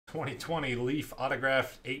2020 Leaf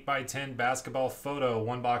Autograph 8x10 Basketball Photo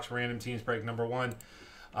 1-box random teams break number 1.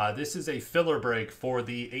 This is a filler break for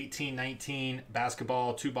the 18-19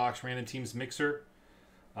 Basketball 2-box random teams mixer.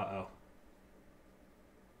 Uh-oh.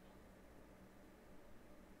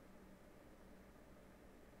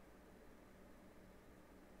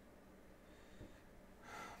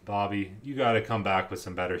 Bobby, you got to come back with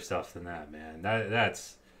some better stuff than that, man.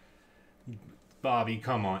 That's Bobby,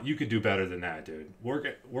 come on. You could do better than that, dude. We're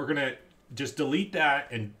going to just delete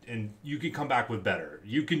that and you can come back with better.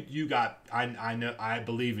 I know, I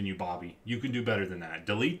believe in you, Bobby. You can do better than that.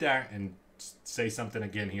 Delete that and say something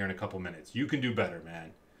again here in a couple minutes. You can do better,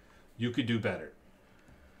 man. You could do better.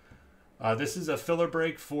 This is a filler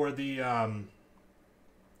break for the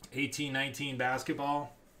 18-19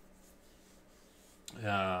 basketball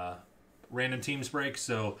random teams break.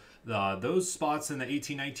 So those spots in the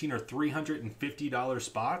 18-19 are $350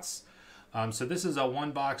 spots. So this is a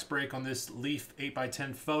 1-box break on this Leaf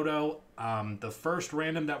 8x10 photo. The first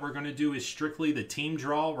random that we're going to do is strictly the team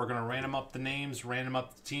draw. We're going to random up the names, random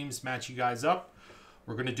up the teams, match you guys up.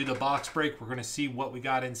 We're going to do the box break. We're going to see what we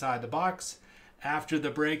got inside the box. After the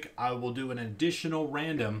break, I will do an additional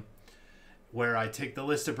random where I take the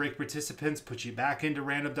list of break participants, put you back into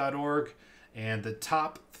random.org, and the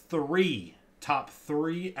top three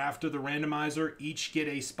after the randomizer each get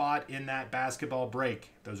a spot in that basketball break.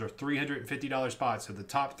 Those are $350 spots. So the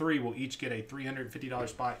top 3 will each get a $350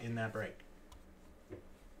 spot in that break.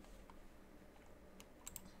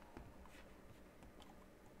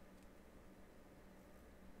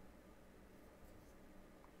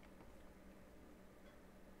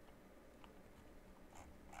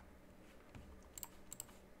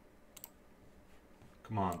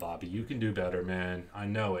 Come on, Bobby. You can do better, man. I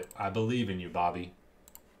know it. I believe in you, Bobby.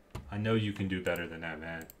 I know you can do better than that,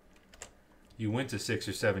 man. You went to 6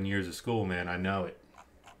 or 7 years of school, man. I know it.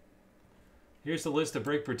 Here's the list of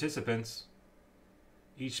break participants.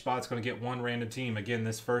 Each spot's going to get 1 random team. Again,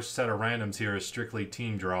 this first set of randoms here is strictly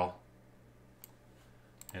team draw.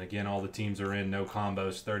 And again, all the teams are in. No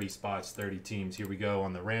combos. 30 spots, 30 teams. Here we go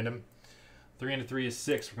on the random. 3 and a 3 is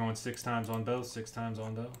 6. We're going 6 times on both. 6 times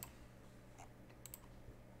on both.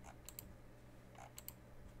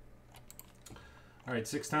 All right,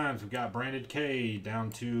 6 times. We've got Branded K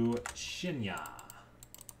down to Shinya.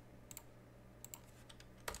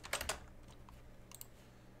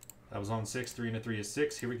 That was on 6. 3 and a 3 is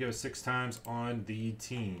 6. Here we go 6 times on the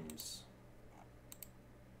teams.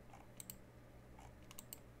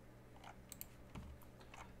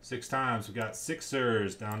 Six times. We've got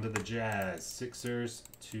Sixers down to the Jazz. Sixers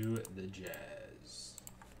to the Jazz.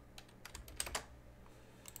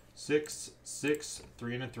 6, 6,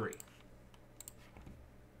 3 and a 3.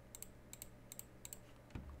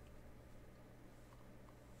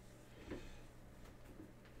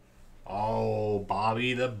 Oh,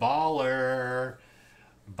 Bobby the baller.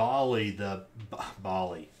 Bobby the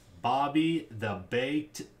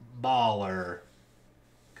baked baller.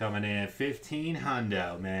 Coming in 15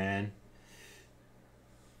 hundo, man.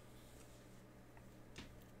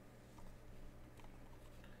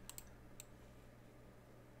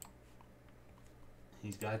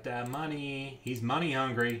 He's got that money. He's money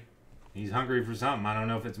hungry. He's hungry for something. I don't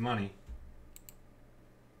know if it's money.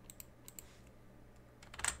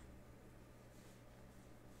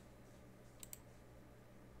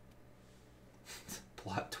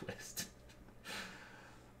 Plot twist.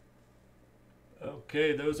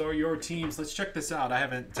 Okay, those are your teams. Let's check this out. I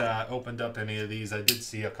haven't opened up any of these. I did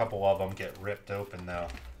see a couple of them get ripped open, though.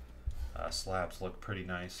 Slabs look pretty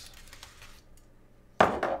nice.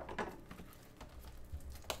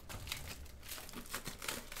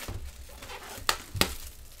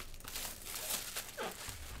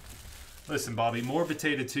 Listen, Bobby, more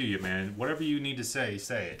potato to you, man. Whatever you need to say,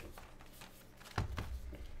 say it.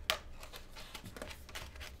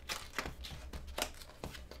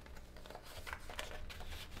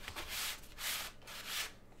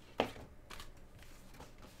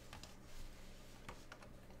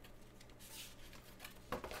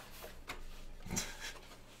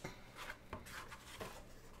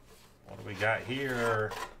 Got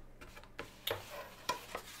here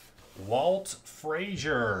Walt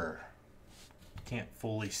Frazier. Can't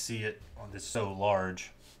fully see it on this, so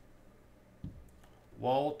large.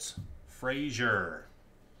 Walt Frazier.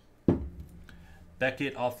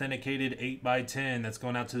 Beckett authenticated 8x10. That's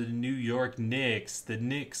going out to the New York Knicks. The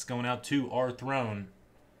Knicks going out to our throne.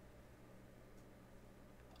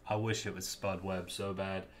 I wish it was Spud Webb so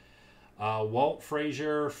bad. Walt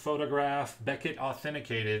Frazier photograph, Beckett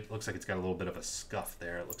authenticated. Looks like it's got a little bit of a scuff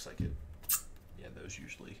there. It looks like it. Yeah, those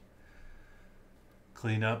usually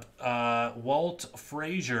clean up. Walt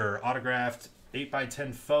Frazier autographed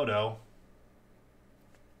 8x10 photo.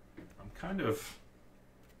 I'm kind of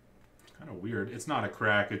weird. It's not a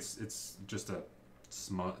crack. It's just a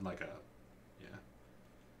smut, like a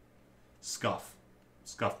scuff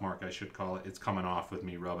mark, I should call it. It's coming off with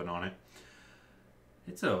me rubbing on it.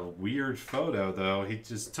 It's a weird photo though. He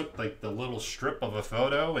just took like the little strip of a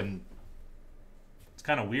photo, and it's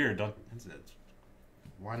kind of weird.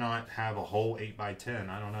 Why not have a whole 8x10?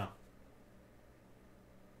 I don't know.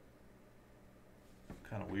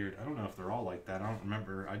 Kind of weird. I don't know if they're all like that. I don't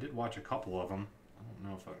remember. I did watch a couple of them. I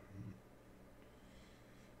don't know if I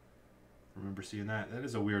remember seeing that. That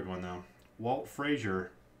is a weird one though. Walt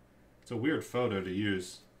Frazier. It's a weird photo to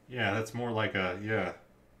use. Yeah, that's more like a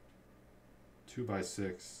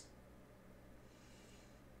 2x6.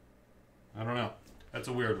 I don't know. That's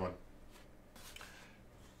a weird one.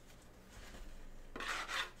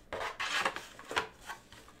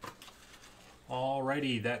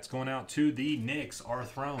 Alrighty, that's going out to the Knicks, our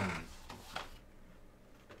throne.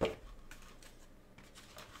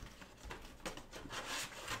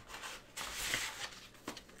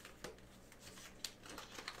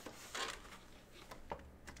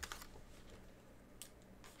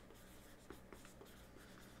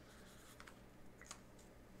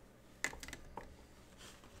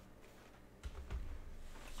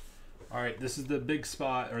 All right, this is the big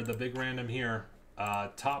spot, or the big random here.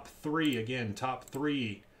 Top three, again, top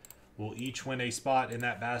three will each win a spot in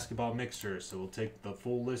that basketball mixture. So we'll take the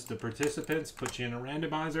full list of participants, put you in a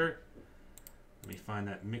randomizer. Let me find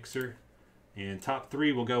that mixer. And top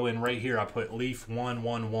three will go in right here. I put Leaf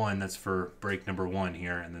 111. That's for break number 1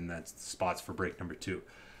 here, and then that's the spots for break number 2.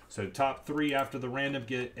 So top three after the random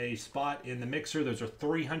get a spot in the mixer. Those are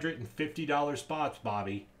 $350 spots,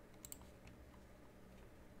 Bobby.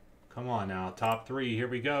 Come on now, top three. Here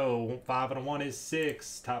we go. 5 and a 1 is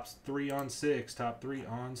 6. Top 3 on 6. Top 3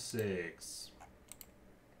 on 6.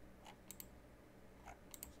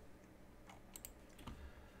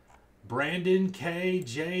 Brandon K,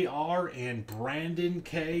 JR, and Brandon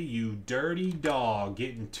K, you dirty dog,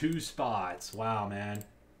 getting 2 spots. Wow, man.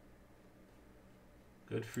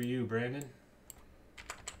 Good for you, Brandon.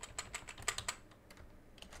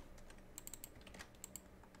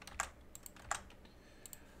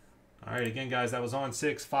 All right, again, guys, that was on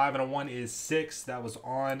 6. 5 and a 1 is 6. That was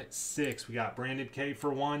on 6. We got Brandon K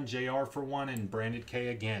for 1, JR for 1, and Brandon K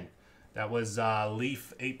again. That was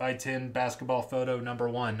Leaf 8x10 basketball photo number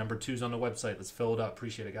 1. Number 2's on the website. Let's fill it up.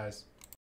 Appreciate it, guys.